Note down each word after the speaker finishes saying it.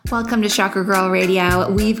Welcome to Chakra Girl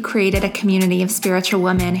Radio. We've created a community of spiritual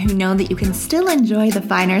women who know that you can still enjoy the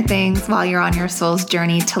finer things while you're on your soul's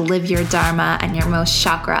journey to live your dharma and your most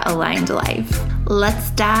chakra-aligned life. Let's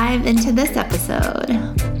dive into this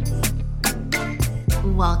episode.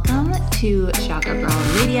 Welcome to Chakra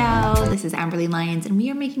Girl Radio. This is Amberly Lyons, and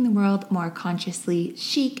we are making the world more consciously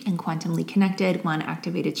chic and quantumly connected, one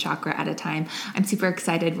activated chakra at a time. I'm super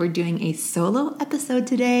excited. We're doing a solo episode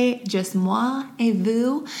today, just moi et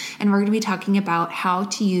vous, and we're going to be talking about how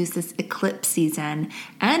to use this eclipse season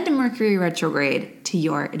and Mercury retrograde to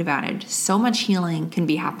your advantage. So much healing can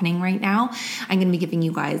be happening right now. I'm going to be giving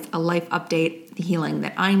you guys a life update, the healing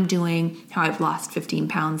that I'm doing, how I've lost 15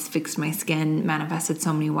 pounds, fixed my skin, manifested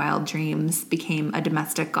so many wild dreams, became a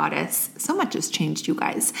domestic goddess. So much has changed, you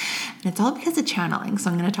guys. And it's all because of channeling. So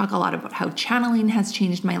I'm going to talk a lot about how channeling has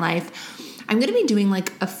changed my life. I'm going to be doing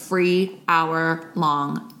like a free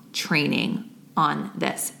hour-long training on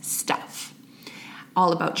this stuff.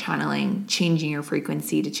 All about channeling, changing your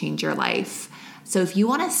frequency to change your life. So if you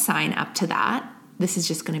want to sign up to that, this is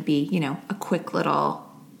just going to be, a quick little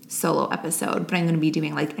solo episode, but I'm going to be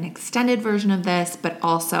doing like an extended version of this, but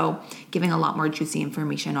also giving a lot more juicy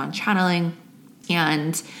information on channeling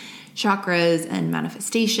and chakras and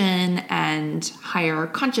manifestation and higher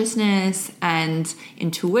consciousness and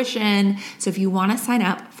intuition. So if you want to sign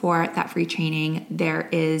up for that free training, there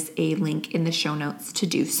is a link in the show notes to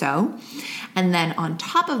do so. And then on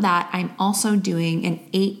top of that, I'm also doing an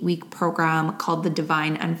 8-week program called the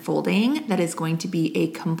Divine Unfolding that is going to be a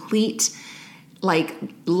complete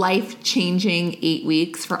life-changing 8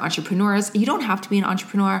 weeks for entrepreneurs. You don't have to be an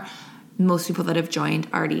entrepreneur. Most people that have joined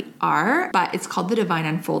already are, but it's called the Divine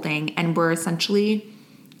Unfolding, and we're essentially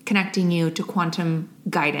connecting you to quantum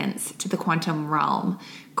guidance, to the quantum realm,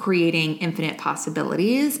 creating infinite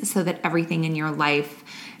possibilities so that everything in your life,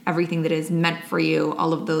 everything that is meant for you,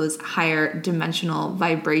 all of those higher dimensional,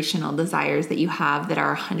 vibrational desires that you have that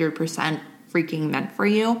are 100% freaking meant for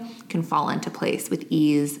you can fall into place with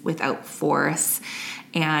ease, without force,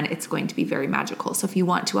 and it's going to be very magical. So if you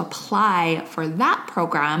want to apply for that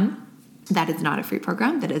program, that is not a free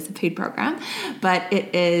program, that is a paid program, but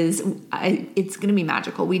it's going to be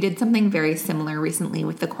magical. We did something very similar recently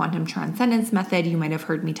with the quantum transcendence method. You might have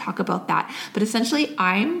heard me talk about that, but essentially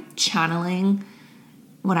I'm channeling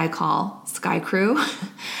what I call Sky Crew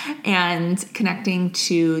and connecting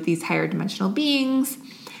to these higher dimensional beings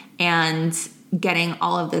and getting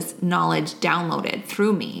all of this knowledge downloaded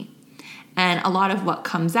through me. And a lot of what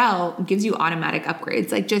comes out gives you automatic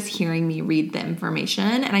upgrades, like just hearing me read the information.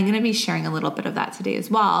 And I'm going to be sharing a little bit of that today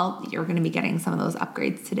as well. You're going to be getting some of those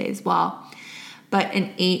upgrades today as well. But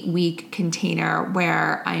an 8-week container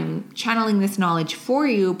where I'm channeling this knowledge for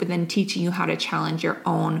you, but then teaching you how to challenge your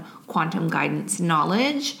own quantum guidance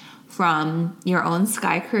knowledge from your own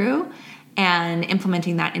Sky Crew and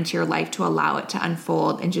implementing that into your life to allow it to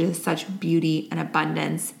unfold into just such beauty and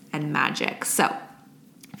abundance and magic. So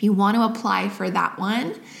if you want to apply for that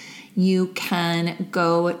one, you can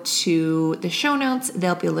go to the show notes.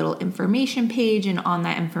 There'll be a little information page, and on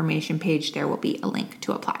that information page, there will be a link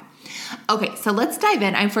to apply. Okay, so let's dive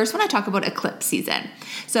in. I first want to talk about eclipse season.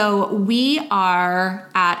 So we are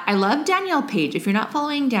I love Danielle Page. If you're not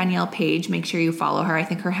following Danielle Page, make sure you follow her. I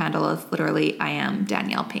think her handle is literally I am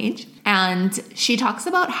Danielle Page. And she talks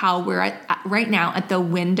about how we're right now at the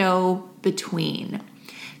window between.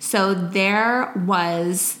 So there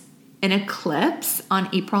was an eclipse on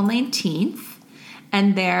April 19th,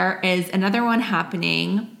 and there is another one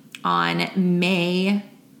happening on May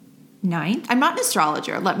 9th. I'm not an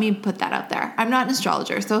astrologer. Let me put that out there. I'm not an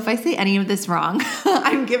astrologer. So if I say any of this wrong,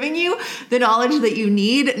 I'm giving you the knowledge that you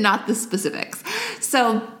need, not the specifics.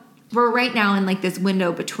 So we're right now in like this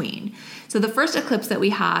window between. So the first eclipse that we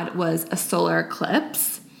had was a solar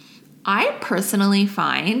eclipse. I personally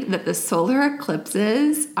find that the solar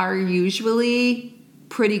eclipses are usually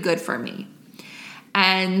pretty good for me.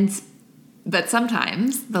 But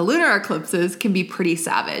sometimes the lunar eclipses can be pretty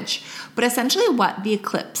savage. But essentially what the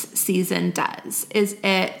eclipse season does is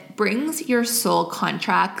it brings your soul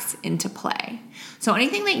contracts into play. So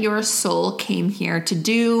anything that your soul came here to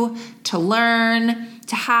do, to learn,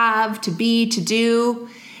 to have, to be, to do,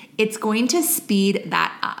 it's going to speed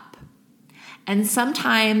that up. And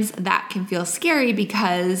sometimes that can feel scary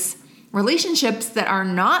because relationships that are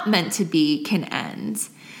not meant to be can end.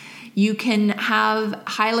 You can have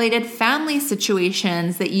highlighted family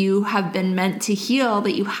situations that you have been meant to heal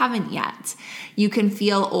that you haven't yet. You can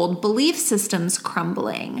feel old belief systems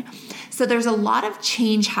crumbling. So there's a lot of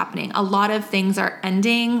change happening. A lot of things are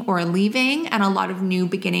ending or leaving, and a lot of new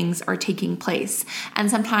beginnings are taking place. And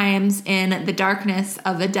sometimes in the darkness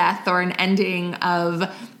of a death or an ending of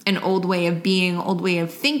an old way of being, old way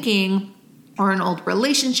of thinking, or an old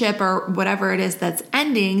relationship or whatever it is that's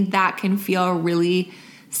ending, that can feel really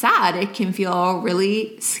sad. It can feel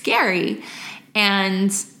really scary.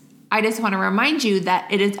 And I just want to remind you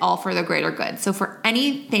that it is all for the greater good. So for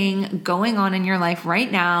anything going on in your life right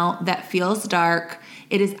now that feels dark,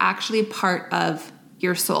 it is actually part of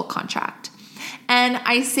your soul contract. And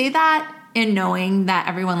I say that in knowing that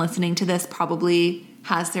everyone listening to this probably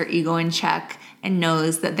has their ego in check and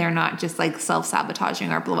knows that they're not just like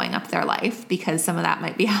self-sabotaging or blowing up their life, because some of that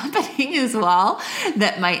might be happening as well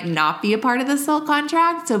that might not be a part of the soul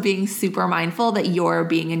contract. So being super mindful that you're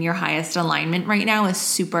being in your highest alignment right now is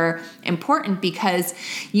super important, because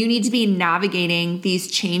you need to be navigating these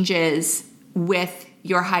changes with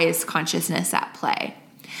your highest consciousness at play.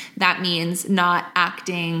 That means not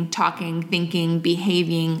acting, talking, thinking,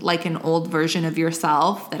 behaving like an old version of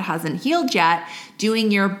yourself that hasn't healed yet, doing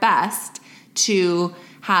your best to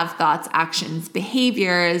have thoughts, actions,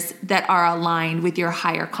 behaviors that are aligned with your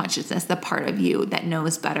higher consciousness, the part of you that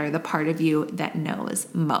knows better, the part of you that knows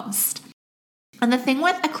most. And the thing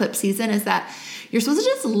with eclipse season is that you're supposed to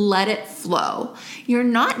just let it flow. You're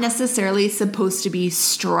not necessarily supposed to be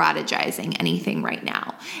strategizing anything right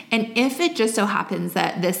now. And if it just so happens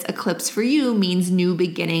that this eclipse for you means new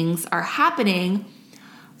beginnings are happening,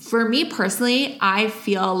 for me personally, I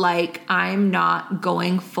feel like I'm not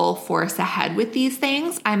going full force ahead with these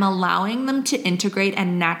things. I'm allowing them to integrate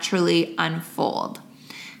and naturally unfold.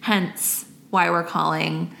 Hence why we're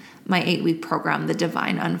calling my 8-week program the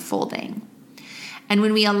Divine Unfolding. And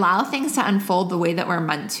when we allow things to unfold the way that we're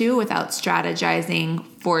meant to, without strategizing,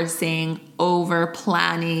 forcing, over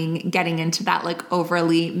planning, getting into that like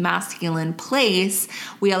overly masculine place,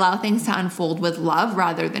 we allow things to unfold with love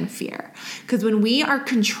rather than fear. Because when we are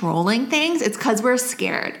controlling things, it's because we're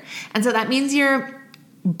scared. And so that means you're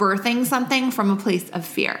birthing something from a place of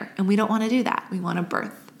fear. And we don't want to do that. We want to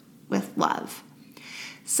birth with love.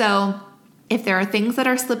 So if there are things that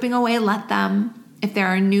are slipping away, let them. If there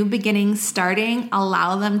are new beginnings starting,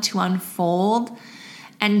 allow them to unfold,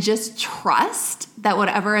 and just trust that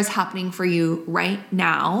whatever is happening for you right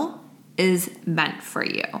now is meant for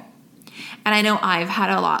you. And I know I've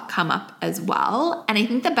had a lot come up as well. And I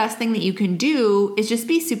think the best thing that you can do is just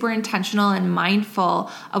be super intentional and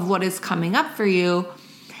mindful of what is coming up for you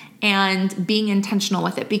and being intentional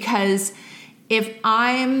with it. Because if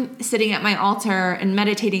I'm sitting at my altar and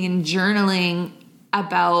meditating and journaling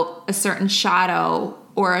about a certain shadow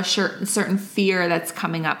or a certain fear that's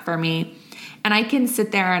coming up for me, and I can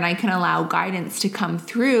sit there and I can allow guidance to come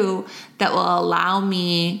through that will allow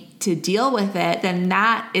me to deal with it, then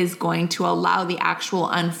that is going to allow the actual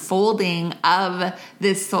unfolding of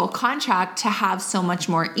this soul contract to have so much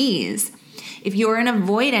more ease. If you're in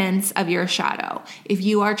avoidance of your shadow, if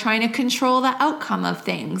you are trying to control the outcome of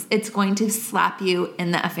things, it's going to slap you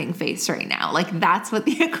in the effing face right now. Like, that's what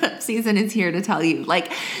the eclipse season is here to tell you.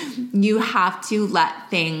 Like, you have to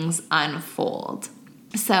let things unfold.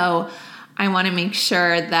 So I want to make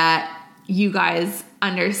sure that you guys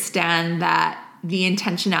understand that the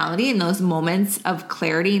intentionality in those moments of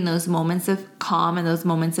clarity, in those moments of calm, and those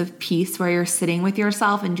moments of peace where you're sitting with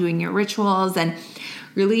yourself and doing your rituals and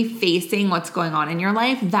really facing what's going on in your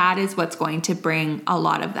life, that is what's going to bring a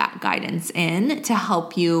lot of that guidance in to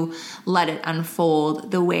help you let it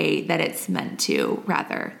unfold the way that it's meant to,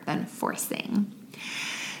 rather than forcing.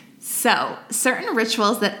 So, certain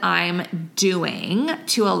rituals that I'm doing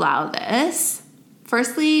to allow this.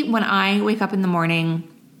 Firstly, when I wake up in the morning,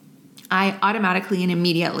 I automatically and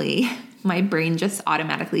immediately, my brain just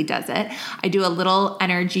automatically does it. I do a little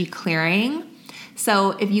energy clearing.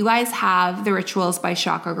 So if you guys have the Rituals by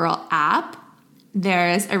Chakra Girl app,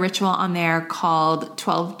 there's a ritual on there called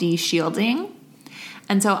 12D Shielding.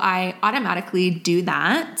 And so I automatically do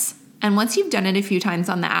that. And once you've done it a few times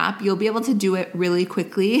on the app, you'll be able to do it really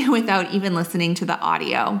quickly without even listening to the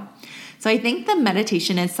audio. So I think the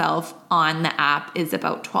meditation itself on the app is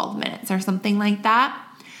about 12 minutes or something like that.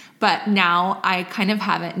 But now I kind of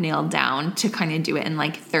have it nailed down to kind of do it in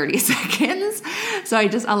like 30 seconds. So I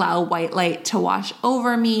just allow white light to wash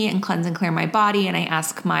over me and cleanse and clear my body. And I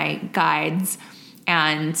ask my guides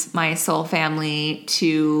and my soul family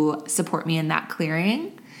to support me in that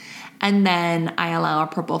clearing. And then I allow a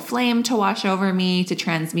purple flame to wash over me to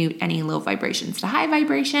transmute any low vibrations to high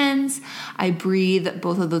vibrations. I breathe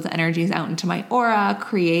both of those energies out into my aura,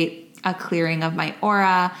 create a clearing of my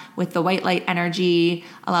aura with the white light energy,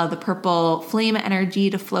 allow the purple flame energy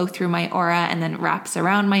to flow through my aura and then wraps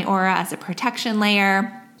around my aura as a protection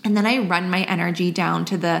layer. And then I run my energy down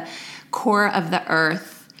to the core of the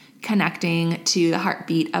earth, connecting to the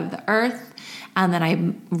heartbeat of the earth. And then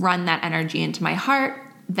I run that energy into my heart.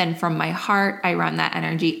 Then from my heart, I run that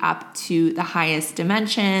energy up to the highest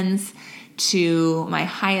dimensions, to my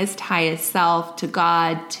highest self, to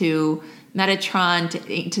God, to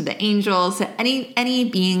Metatron, to the angels, to any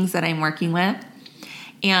beings that I'm working with.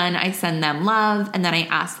 And I send them love, and then I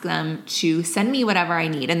ask them to send me whatever I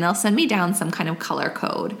need, and they'll send me down some kind of color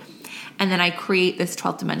code. And then I create this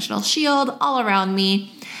 12th dimensional shield all around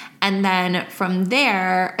me. And then from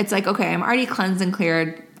there, it's like, okay, I'm already cleansed and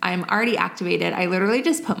cleared. I'm already activated. I literally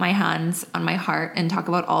just put my hands on my heart and talk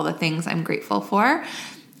about all the things I'm grateful for.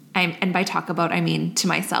 And by talk about, I mean to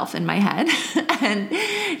myself in my head. And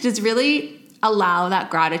just really allow that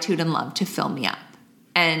gratitude and love to fill me up.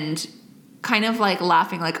 And kind of like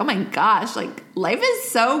laughing like, oh my gosh, like life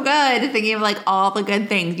is so good. Thinking of like all the good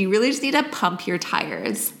things. You really just need to pump your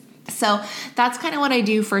tires. So that's kind of what I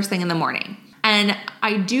do first thing in the morning. And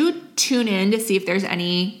I do tune in to see if there's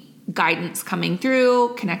any guidance coming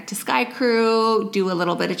through, connect to Sky Crew, do a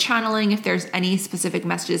little bit of channeling if there's any specific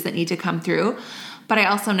messages that need to come through. But I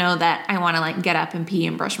also know that I want to like get up and pee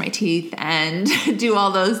and brush my teeth and do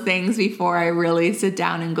all those things before I really sit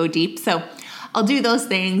down and go deep. So I'll do those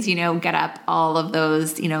things, get up, all of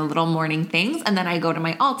those, little morning things. And then I go to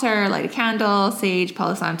my altar, light a candle, sage,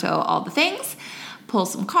 Palo Santo, all the things, pull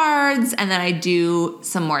some cards, and then I do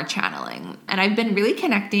some more channeling. And I've been really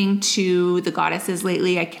connecting to the goddesses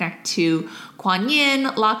lately. I connect to Kuan Yin,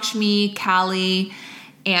 Lakshmi, Kali,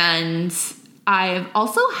 and I've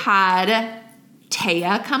also had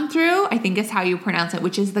Taya come through, I think is how you pronounce it,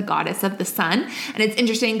 which is the goddess of the sun. And it's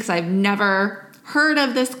interesting because I've never heard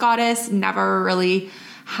of this goddess, never really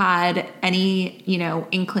had any,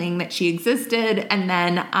 inkling that she existed. And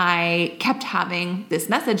then I kept having this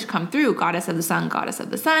message come through, goddess of the sun, goddess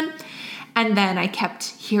of the sun. And then I kept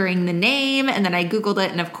hearing the name, and then I Googled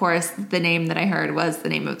it. And of course, the name that I heard was the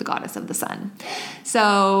name of the goddess of the sun.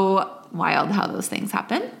 So wild how those things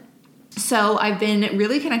happen. So I've been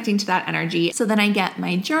really connecting to that energy. So then I get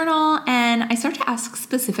my journal and I start to ask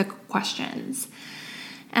specific questions.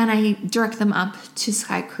 And I direct them up to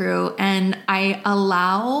Sky Crew, and I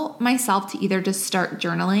allow myself to either just start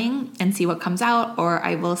journaling and see what comes out, or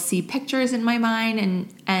I will see pictures in my mind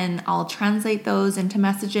and I'll translate those into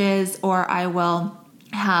messages, or I will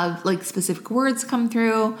have like specific words come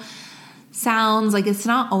through, sounds. Like it's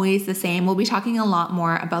not always the same. We'll be talking a lot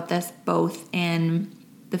more about this both in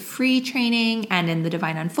the free training and in the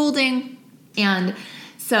Divine Unfolding. And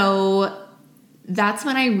so that's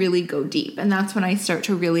when I really go deep, and that's when I start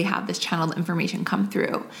to really have this channeled information come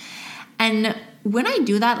through. And when I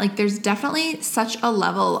do that, like there's definitely such a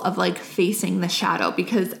level of like facing the shadow,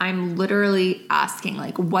 because I'm literally asking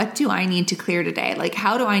like, what do I need to clear today? Like,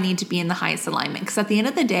 how do I need to be in the highest alignment? Because at the end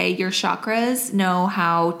of the day, your chakras know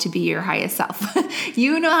how to be your highest self.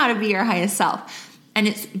 You know how to be your highest self. And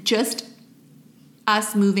it's just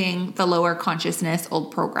us moving the lower consciousness,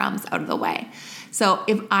 old programs out of the way. So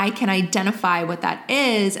if I can identify what that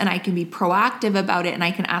is and I can be proactive about it and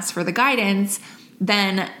I can ask for the guidance,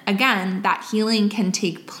 then again, that healing can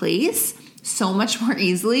take place so much more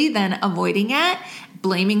easily than avoiding it,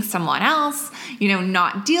 blaming someone else,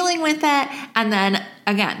 not dealing with it. And then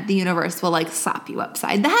again, the universe will like slap you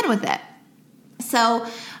upside the head with it. So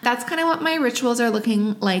that's kind of what my rituals are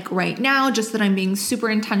looking like right now, just that I'm being super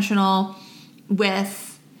intentional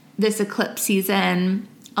with this eclipse season,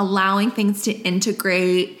 allowing things to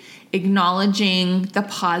integrate, acknowledging the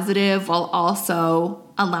positive while also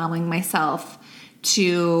allowing myself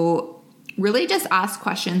to really just ask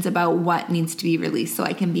questions about what needs to be released so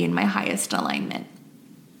I can be in my highest alignment.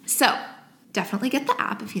 So definitely get the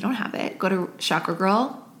app if you don't have it. Go to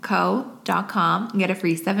chakragirlco.com and get a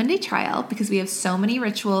free 7-day trial, because we have so many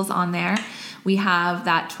rituals on there. We have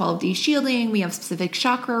that 12D shielding. We have specific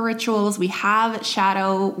chakra rituals. We have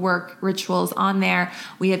shadow work rituals on there.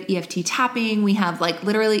 We have EFT tapping. We have like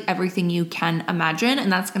literally everything you can imagine.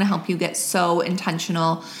 And that's going to help you get so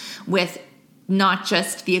intentional with not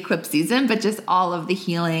just the eclipse season, but just all of the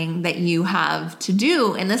healing that you have to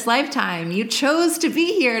do in this lifetime. You chose to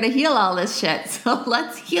be here to heal all this shit. So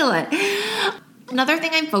let's heal it. Another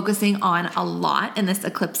thing I'm focusing on a lot in this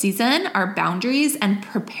eclipse season are boundaries and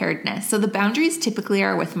preparedness. So the boundaries typically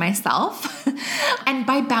are with myself. And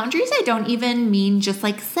by boundaries, I don't even mean just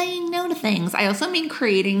like saying no around things. I also mean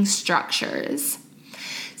creating structures.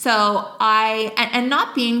 So and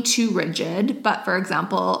not being too rigid, but for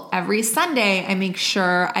example, every Sunday, I make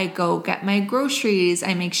sure I go get my groceries.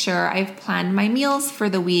 I make sure I've planned my meals for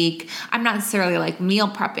the week. I'm not necessarily like meal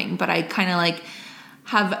prepping, but I kind of like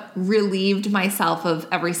have relieved myself of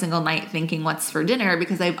every single night thinking what's for dinner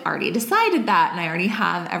because I've already decided that and I already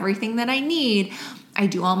have everything that I need. I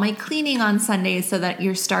do all my cleaning on Sundays so that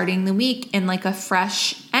you're starting the week in like a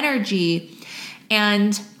fresh energy.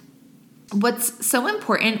 And what's so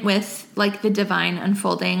important with like the divine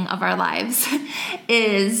unfolding of our lives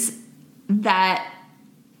is that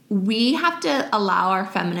we have to allow our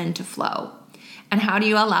feminine to flow. And how do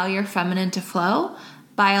you allow your feminine to flow?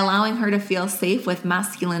 By allowing her to feel safe with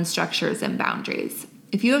masculine structures and boundaries.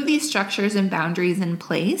 If you have these structures and boundaries in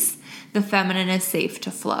place, the feminine is safe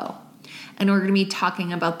to flow. And we're going to be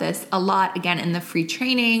talking about this a lot again in the free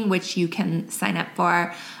training, which you can sign up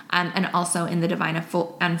for, and also in the divine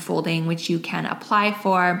unfolding, which you can apply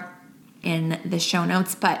for in the show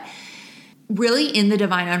notes. But really in the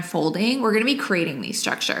divine unfolding, we're going to be creating these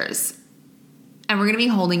structures. And we're going to be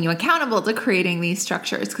holding you accountable to creating these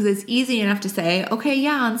structures because it's easy enough to say, okay,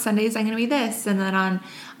 yeah, on Sundays I'm going to be this. And then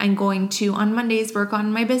I'm going to, on Mondays, work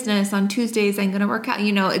on my business. On Tuesdays, I'm going to work out.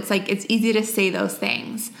 You know, it's like, it's easy to say those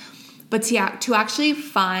things. But to actually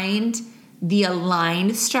find the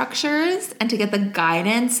aligned structures and to get the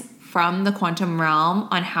guidance from the quantum realm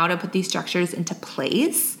on how to put these structures into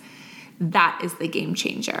place, that is the game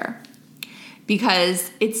changer.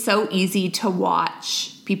 Because it's so easy to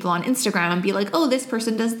watch people on Instagram and be like, oh, this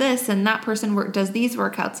person does this and that person does these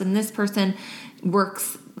workouts and this person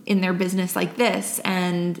works in their business like this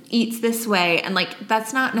and eats this way. And like,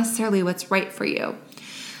 that's not necessarily what's right for you.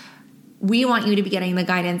 We want you to be getting the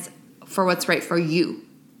guidance for what's right for you,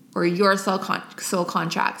 for your soul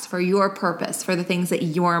contracts, for your purpose, for the things that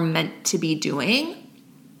you're meant to be doing.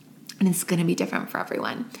 And it's going to be different for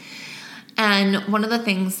everyone. And one of the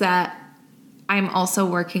things that I'm also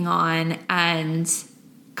working on and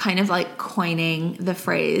kind of like coining the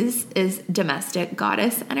phrase is domestic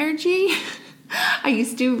goddess energy. I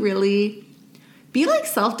used to really be like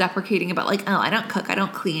self-deprecating about like, oh, I don't cook, I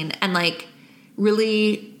don't clean, and like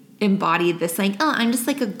really embodied this like, oh, I'm just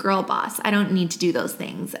like a girl boss. I don't need to do those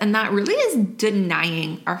things. And that really is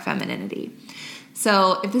denying our femininity.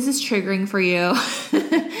 So if this is triggering for you,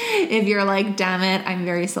 if you're like, damn it, I'm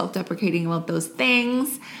very self-deprecating about those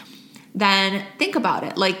things, then think about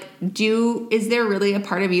it. Like, is there really a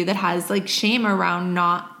part of you that has like shame around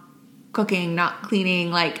not cooking, not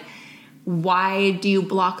cleaning? Like, why do you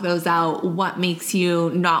block those out? What makes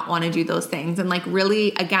you not want to do those things? And like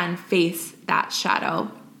really, again, face that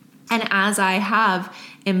shadow. And as I have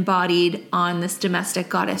embodied on this domestic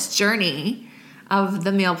goddess journey of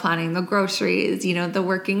the meal planning, the groceries, you know, the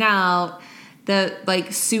working out, the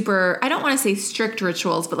like super, I don't want to say strict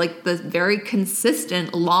rituals, but like the very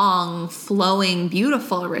consistent, long, flowing,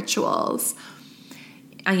 beautiful rituals,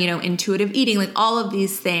 you know, intuitive eating, like all of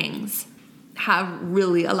these things have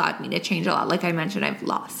really allowed me to change a lot. Like I mentioned, I've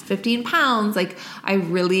lost 15 pounds. Like I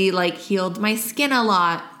really like healed my skin a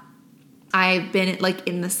lot. I've been like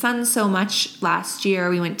in the sun so much last year.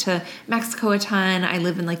 We went to Mexico a ton. I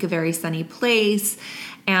live in like a very sunny place.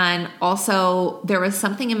 And also there was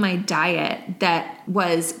something in my diet that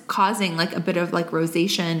was causing like a bit of like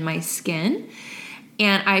rosacea in my skin.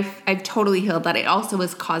 And I've totally healed that. It also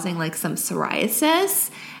was causing like some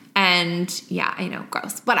psoriasis. And yeah, I know,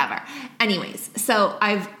 gross, whatever. Anyways, so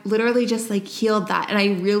I've literally just like healed that. And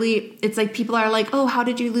it's like people are like, oh, how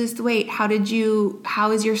did you lose the weight? How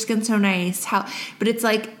is your skin so nice? But it's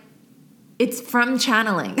like, it's from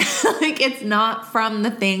channeling. Like it's not from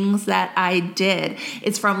the things that I did.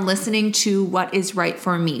 It's from listening to what is right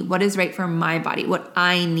for me, what is right for my body, what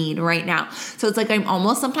I need right now. So it's like, I'm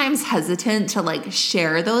almost sometimes hesitant to like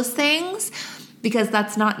share those things because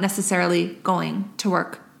that's not necessarily going to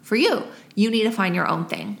work for you. You need to find your own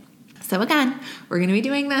thing. So again, we're going to be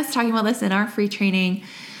doing this, talking about this in our free training.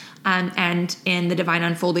 And in the divine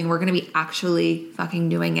unfolding, we're going to be actually fucking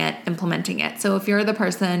doing it, implementing it. So if you're the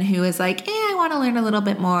person who is like, I want to learn a little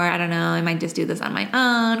bit more, I don't know, I might just do this on my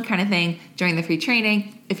own kind of thing during the free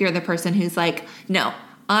training. If you're the person who's like, no,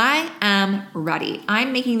 I am ready.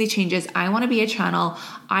 I'm making the changes. I want to be a channel.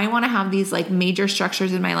 I want to have these like major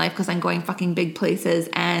structures in my life because I'm going fucking big places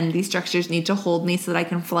and these structures need to hold me so that I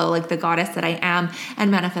can flow like the goddess that I am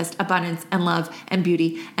and manifest abundance and love and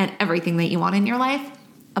beauty and everything that you want in your life.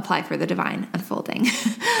 Apply for the divine unfolding.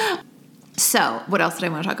 So what else did I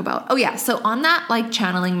want to talk about? Oh yeah. So on that like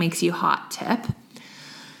channeling makes you hot tip,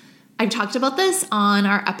 I talked about this on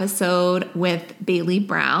our episode with Bailey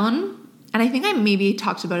Brown. and I think I maybe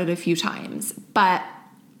talked about it a few times, but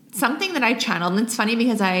something that I channeled, and it's funny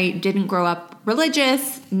because I didn't grow up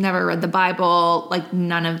religious, never read the Bible, like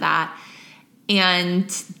none of that, and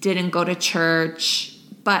didn't go to church,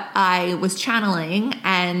 but I was channeling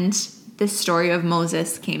and this story of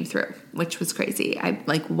Moses came through, which was crazy.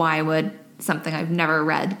 Why would something I've never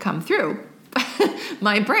read come through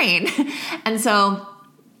my brain? And so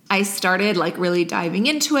I started like really diving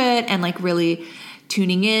into it and like really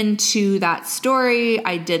tuning into that story.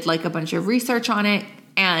 I did like a bunch of research on it,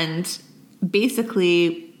 and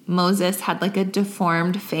basically Moses had like a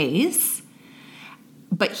deformed face,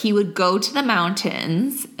 but he would go to the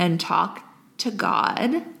mountains and talk to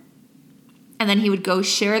God, and then he would go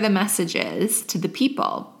share the messages to the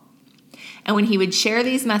people. And when he would share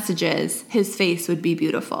these messages, his face would be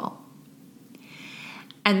beautiful.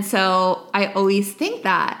 And so I always think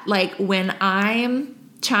that, like, when I'm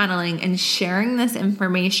channeling and sharing this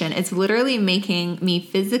information, it's literally making me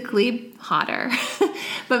physically hotter,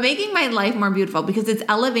 but making my life more beautiful because it's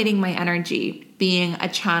elevating my energy, being a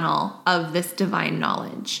channel of this divine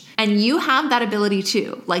knowledge. And you have that ability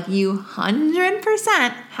too. Like, you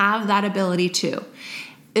 100% have that ability too.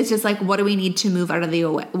 It's just like, what do we need to move out of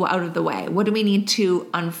the way? What do we need to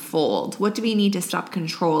unfold? What do we need to stop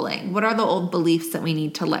controlling? What are the old beliefs that we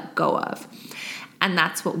need to let go of? And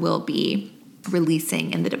that's what we'll be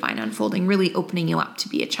releasing in the divine unfolding, really opening you up to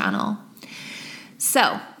be a channel.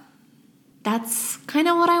 So that's kind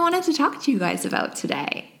of what I wanted to talk to you guys about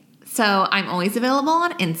today. So I'm always available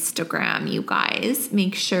on Instagram, you guys.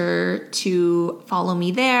 Make sure to follow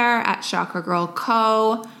me there at Chakra Girl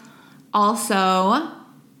Co. Also,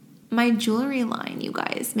 my jewelry line, you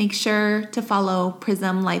guys. Make sure to follow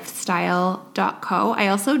prismlifestyle.co. I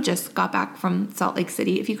also just got back from Salt Lake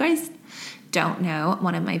City. If you guys don't know,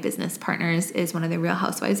 one of my business partners is one of the Real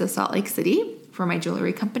Housewives of Salt Lake City for my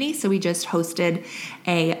jewelry company. So we just hosted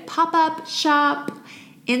a pop-up shop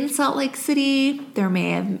in Salt Lake City. There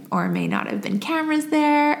may have or may not have been cameras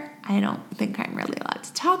there. I don't think I'm really allowed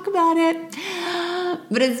to talk about it,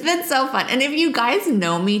 but it's been so fun. And if you guys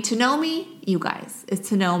know me, to know me, you guys, is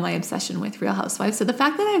to know my obsession with Real Housewives. So the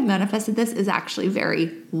fact that I've manifested this is actually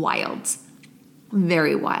very wild,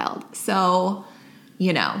 very wild. So,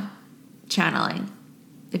 channeling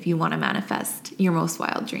if you want to manifest your most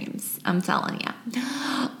wild dreams. I'm telling you.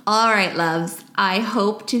 All right, loves. I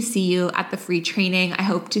hope to see you at the free training. I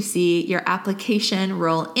hope to see your application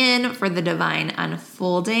roll in for the divine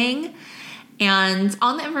unfolding. And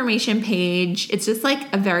on the information page, it's just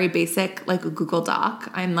like a very basic, like a Google Doc.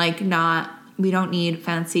 I'm like we don't need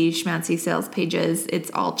fancy schmancy sales pages. It's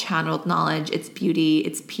all channeled knowledge. It's beauty.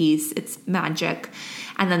 It's peace. It's magic.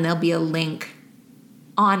 And then there'll be a link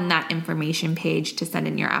on that information page to send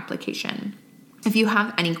in your application. If you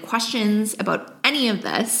have any questions about any of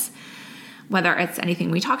this, whether it's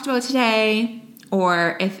anything we talked about today,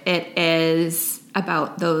 or if it is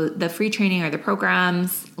about the free training or the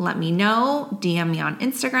programs, let me know. DM me on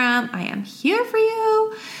Instagram. I am here for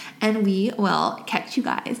you. And we will catch you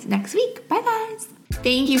guys next week. Bye, guys.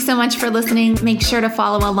 Thank you so much for listening. Make sure to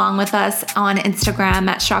follow along with us on Instagram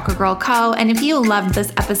at Chakra Girl Co. And if you loved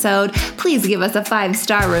this episode, please give us a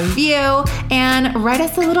 5-star review and write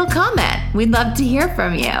us a little comment. We'd love to hear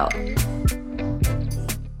from you.